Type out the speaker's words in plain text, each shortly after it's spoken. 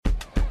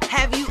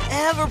Have you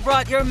ever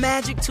brought your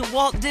magic to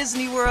Walt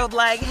Disney World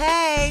like,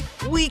 hey,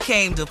 we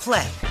came to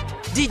play?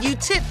 Did you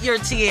tip your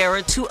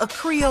tiara to a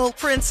Creole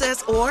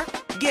princess or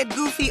get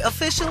goofy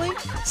officially?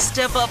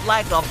 Step up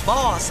like a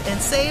boss and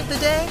save the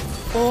day?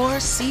 Or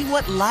see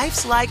what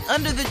life's like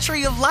under the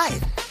tree of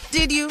life?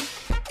 Did you?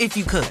 If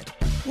you could.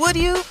 Would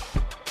you?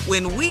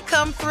 When we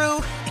come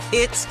through,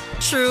 it's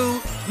true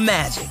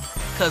magic.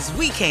 'Cause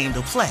we came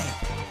to play.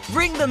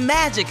 Bring the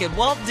magic at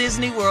Walt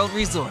Disney World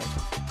Resort.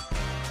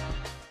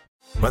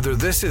 Whether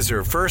this is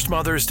her first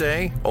Mother's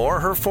Day or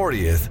her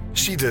 40th,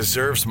 she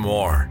deserves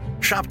more.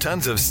 Shop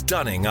tons of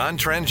stunning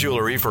on-trend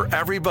jewelry for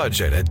every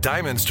budget at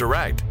Diamonds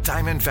Direct.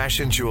 Diamond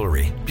fashion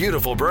jewelry,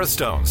 beautiful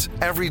birthstones,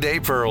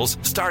 everyday pearls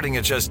starting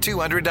at just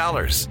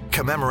 $200.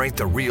 Commemorate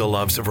the real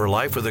loves of her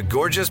life with a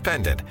gorgeous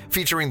pendant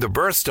featuring the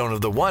birthstone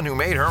of the one who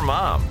made her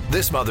mom.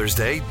 This Mother's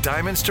Day,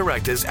 Diamonds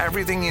Direct is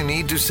everything you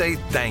need to say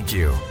thank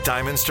you.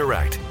 Diamonds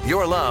Direct,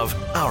 your love,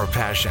 our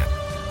passion.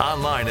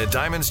 Online at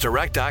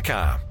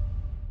diamondsdirect.com.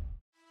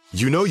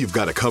 You know you've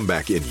got a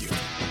comeback in you.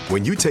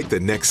 When you take the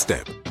next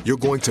step, you're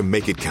going to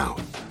make it count.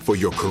 For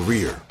your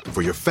career,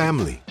 for your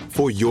family,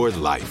 for your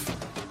life.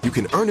 You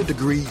can earn a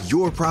degree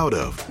you're proud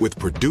of with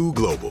Purdue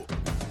Global.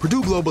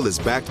 Purdue Global is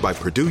backed by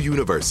Purdue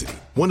University,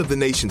 one of the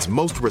nation's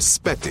most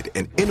respected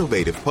and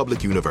innovative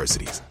public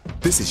universities.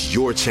 This is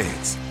your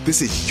chance.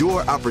 This is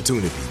your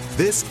opportunity.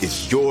 This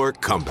is your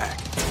comeback.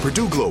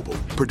 Purdue Global,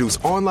 Purdue's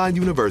online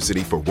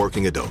university for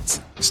working adults.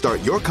 Start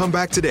your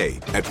comeback today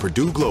at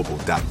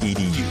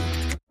purdueglobal.edu.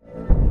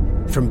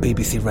 From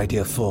BBC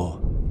Radio 4,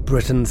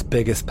 Britain's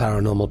biggest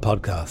paranormal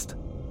podcast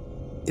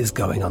is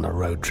going on a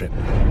road trip.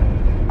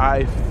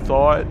 I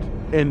thought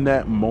in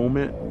that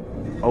moment,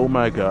 oh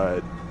my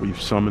God,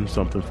 we've summoned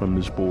something from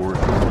this board.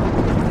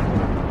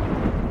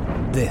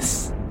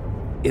 This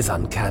is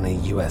Uncanny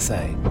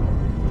USA.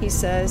 He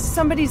says,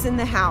 somebody's in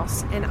the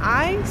house, and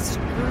I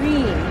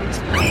screamed.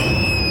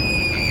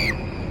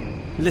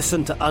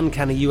 Listen to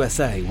Uncanny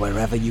USA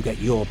wherever you get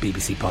your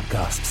BBC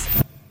podcasts,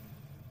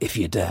 if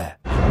you dare.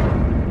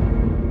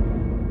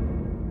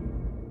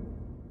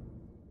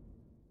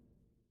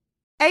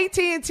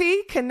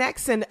 AT&T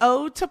connects an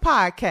ode to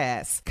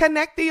podcasts.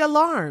 Connect the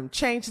alarm.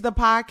 Change the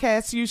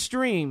podcast you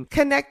stream.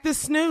 Connect the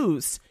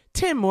snooze.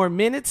 10 more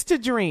minutes to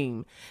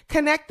dream.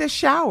 Connect the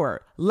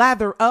shower.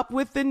 Lather up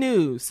with the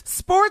news.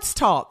 Sports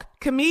talk,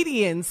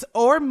 comedians,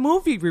 or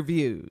movie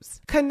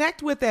reviews.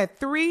 Connect with that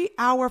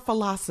 3-hour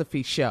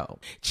philosophy show.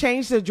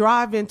 Change the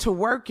drive into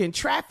work in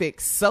traffic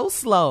so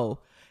slow.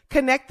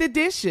 Connect the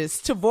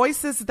dishes to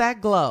voices that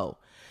glow.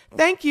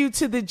 Thank you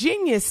to the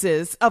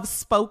geniuses of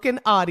spoken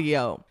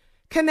audio.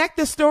 Connect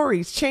the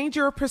stories, change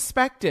your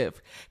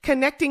perspective.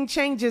 Connecting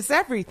changes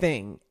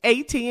everything.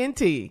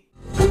 AT&T.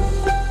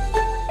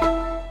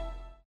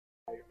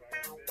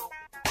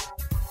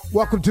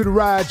 Welcome to the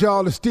ride,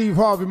 y'all. The Steve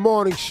Harvey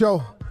Morning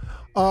Show,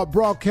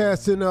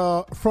 broadcasting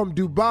from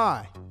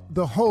Dubai.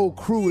 The whole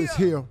crew is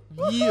here.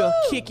 Yeah,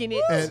 kicking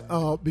it.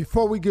 And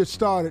before we get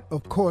started,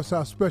 of course,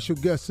 our special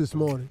guest this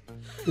morning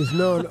is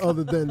none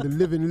other than the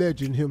living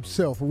legend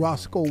himself,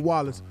 Roscoe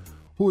Wallace,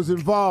 who is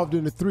involved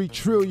in a $3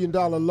 trillion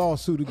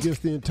lawsuit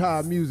against the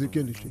entire music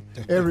industry,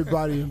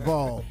 everybody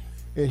involved.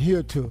 And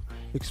here to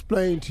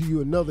explain to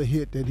you another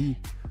hit that he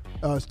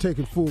is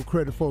taking full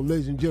credit for,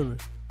 ladies and gentlemen,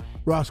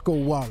 Roscoe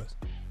Wallace.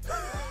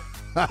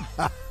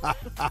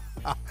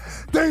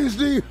 Thank you,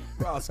 Steve.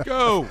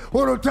 Roscoe.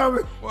 What up,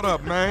 Tommy? What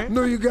up, man?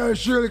 Know you guys,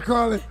 Shirley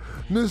Carlin,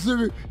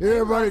 Mississippi,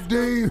 everybody,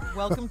 Dave.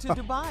 Welcome to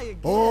Dubai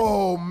again.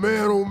 Oh,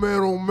 man, oh, man,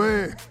 oh,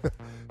 man.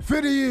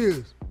 50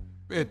 years.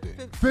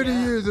 50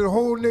 years of the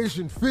whole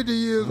nation, 50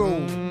 years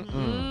old.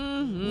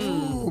 Mm-hmm.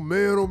 Oh,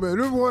 man, oh, man.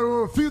 This is one of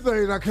the few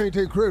things I can't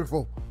take credit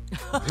for.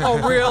 Oh,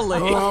 really?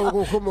 I was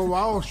going to come over.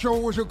 I was sure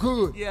wish I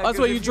could. Yeah, that's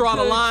where you draw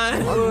the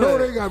line. I know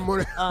they got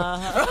money.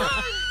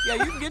 Yeah,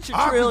 you can get your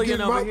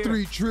trillion over here. I can get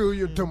my $3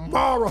 trillion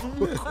tomorrow.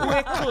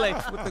 Quickly,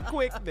 with the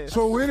quickness.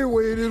 So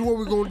anyway, this is what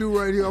we're going to do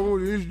right here. I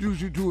want to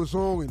introduce you to a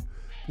song. And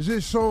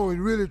this song, it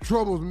really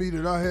troubles me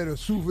that I had a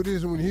suit for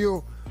this one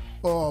here.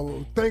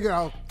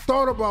 I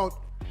thought about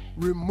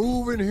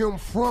removing him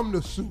from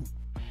the suit.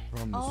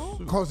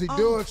 Because he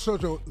does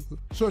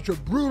such a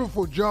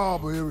beautiful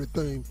job of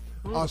everything.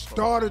 I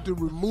started to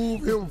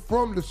remove him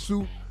from the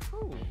suit,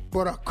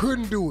 but I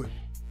couldn't do it.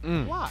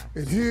 Why?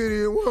 And here it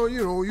is. Well,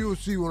 you know, you'll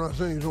see when I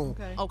sing the song.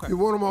 Okay. It's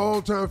one of my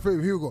all-time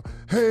favorites. Here we go.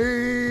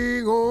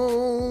 Hang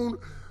on,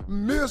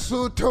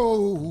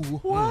 mistletoe.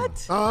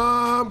 What?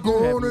 I'm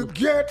gonna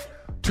get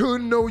to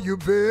know you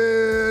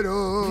better.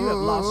 You have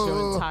lost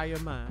your entire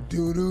mind.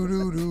 Do.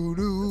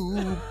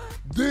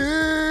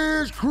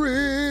 This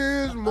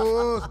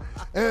Christmas,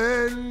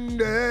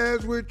 and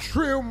as we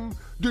trim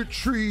the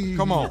tree.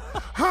 Come on.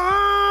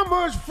 How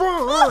much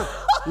fun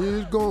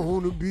is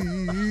gonna be?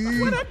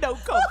 Where that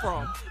note come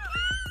from?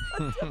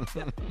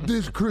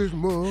 This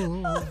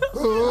Christmas.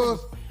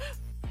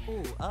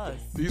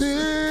 Us.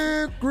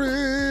 This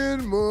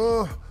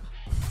Christmas.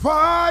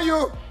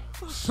 Fire.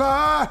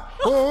 Side,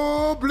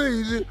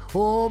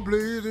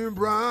 blazing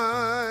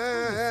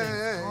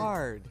bright.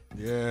 Hard.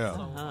 Yeah.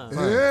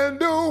 And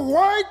the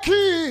white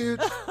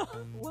kids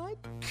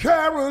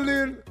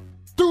caroling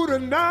through the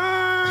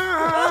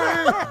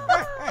night.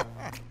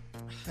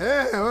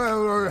 Yeah,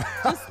 well,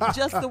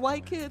 Just the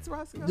white kids,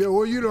 Roscoe? yeah,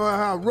 well, you know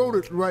how I wrote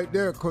it right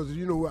there, because,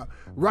 you know,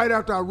 right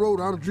after I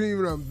wrote I'm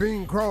Dreaming of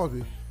Bing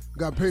Crosby,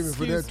 got payment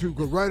for that, too,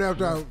 because right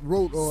after I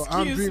wrote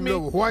I'm Dreaming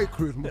of a White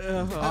Christmas,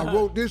 I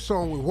wrote this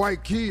song with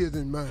white kids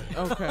in mind.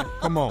 Okay.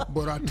 Come on.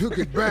 But I took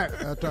it back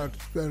after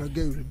I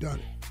gave it to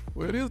Donnie.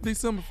 Well, it is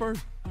December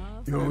 1st.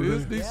 You know It is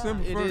what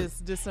December 1st. It is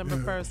December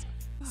 1st.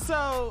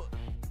 So,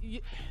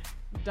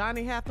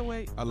 Donny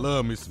Hathaway? I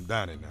love me some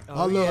Donnie now.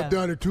 I love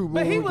Donnie, too.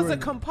 But he was a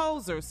great.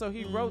 composer, so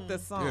he wrote the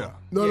song. Yeah.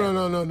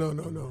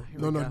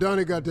 No.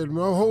 Donnie got that.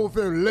 My whole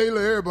family,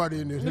 Layla, everybody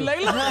in this.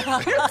 Layla?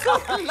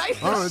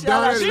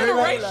 Donnie,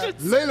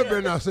 Generations. Layla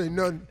better not say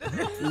nothing.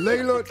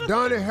 Layla,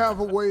 Donnie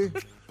halfway,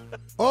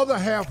 other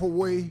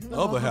halfway,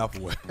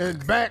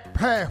 and back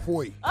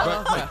halfway.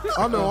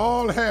 I'm the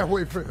all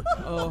halfway family.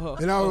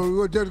 And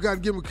I just got to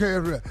give him a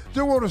cash for that.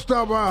 Just want to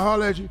stop by and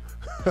holler at you.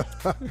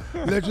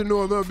 Let you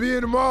know I'm going to be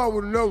in tomorrow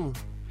with another one.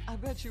 I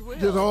bet you will.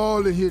 Just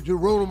all the hits, just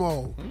roll them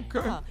all.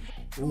 Okay.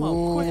 Come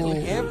on,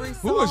 quickly. Every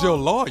song. Who is your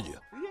lawyer?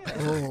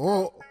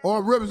 Or I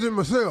represent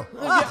myself.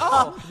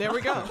 There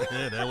we go.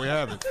 Yeah, there we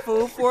have it.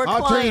 Food for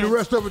I'll tell you the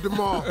clients. rest of it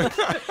tomorrow.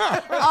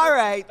 All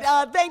right.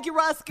 Thank you,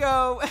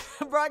 Roscoe.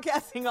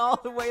 Broadcasting all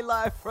the way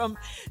live from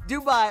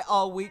Dubai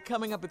all week.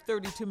 Coming up at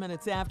 32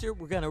 minutes after,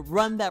 we're going to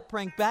run that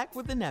prank back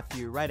with the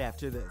nephew right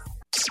after this.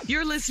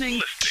 You're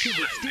listening to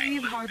the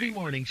Steve Harvey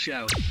Morning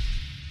Show.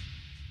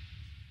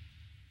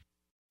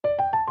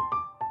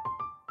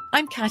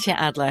 I'm Katya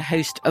Adler,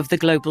 host of The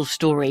Global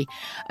Story.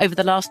 Over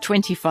the last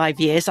 25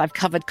 years, I've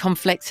covered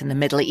conflicts in the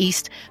Middle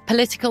East,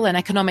 political and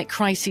economic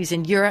crises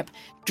in Europe,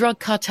 drug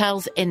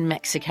cartels in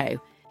Mexico.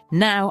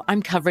 Now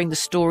I'm covering the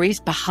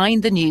stories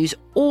behind the news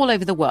all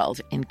over the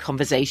world in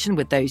conversation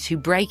with those who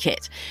break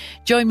it.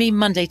 Join me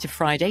Monday to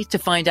Friday to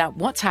find out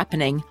what's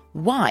happening,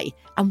 why,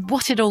 and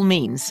what it all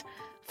means.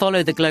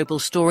 Follow The Global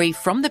Story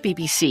from the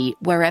BBC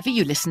wherever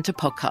you listen to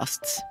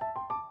podcasts.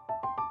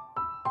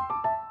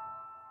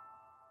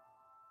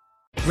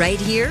 Right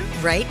here,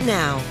 right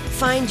now.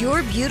 Find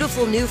your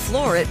beautiful new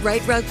floor at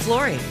Right Rug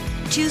Flooring.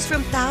 Choose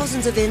from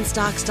thousands of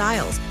in-stock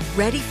styles,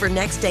 ready for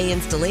next day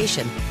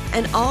installation,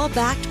 and all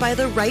backed by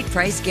the right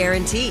price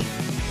guarantee.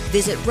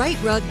 Visit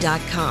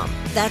rightrug.com.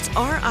 That's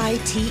RITERUG.com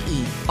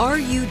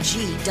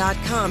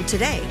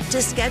today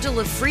to schedule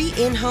a free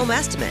in-home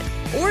estimate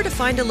or to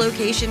find a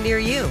location near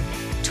you.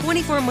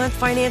 24-month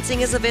financing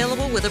is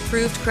available with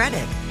approved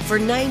credit. For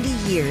 90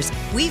 years,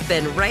 we've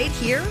been right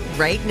here,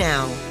 right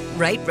now.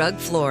 Right Rug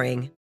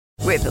Flooring.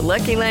 With the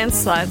Lucky Land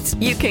Slots,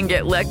 you can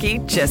get lucky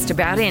just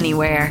about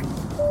anywhere.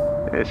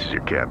 This is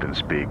your captain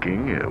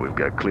speaking. We've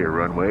got clear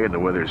runway and the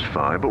weather's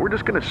fine, but we're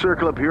just going to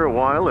circle up here a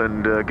while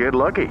and get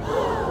lucky.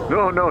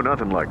 No,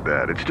 nothing like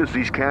that. It's just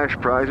these cash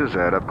prizes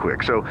add up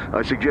quick. So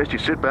I suggest you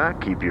sit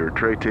back, keep your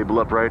tray table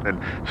upright, and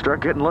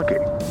start getting lucky.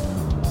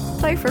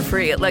 Play for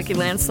free at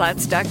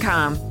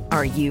LuckyLandSlots.com.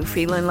 Are you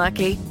feeling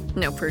lucky?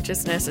 No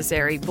purchase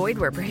necessary. Void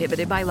where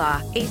prohibited by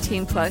law.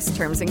 18 plus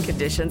terms and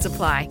conditions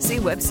apply. See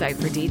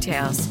website for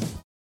details.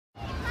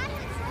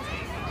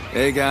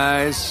 Hey,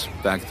 guys.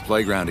 Back at the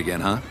playground again,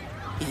 huh?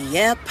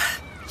 Yep.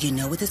 You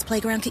know what this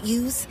playground could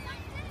use?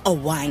 A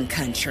wine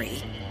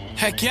country.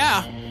 Heck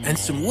yeah. And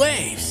some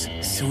waves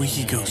so we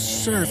could go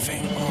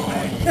surfing. Oh,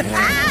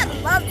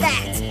 yeah. Love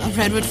that. A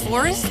redwood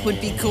forest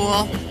would be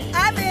cool.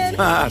 I'm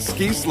in.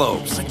 Ski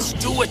slopes. Let's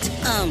do it.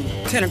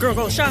 Can a girl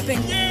go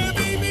shopping? Yeah,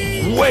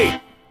 baby.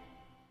 Wait.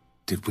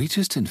 Did we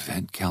just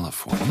invent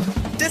California?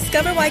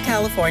 Discover why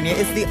California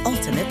is the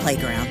ultimate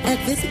playground at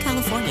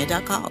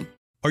visitcalifornia.com.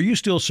 Are you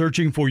still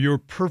searching for your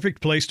perfect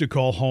place to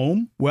call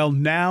home? Well,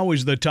 now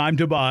is the time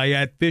to buy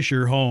at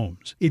Fisher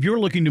Homes. If you're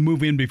looking to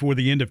move in before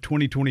the end of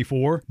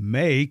 2024,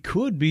 May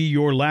could be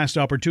your last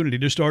opportunity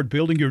to start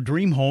building your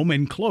dream home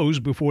and close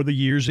before the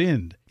year's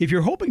end. If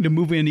you're hoping to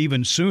move in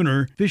even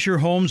sooner, Fisher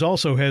Homes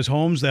also has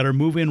homes that are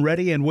move-in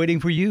ready and waiting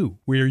for you,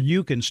 where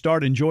you can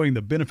start enjoying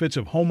the benefits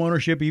of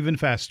homeownership even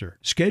faster.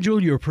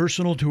 Schedule your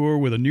personal tour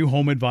with a new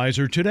home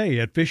advisor today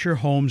at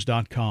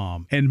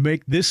FisherHomes.com and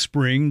make this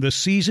spring the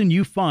season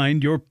you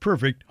find your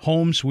perfect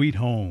home sweet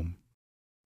home.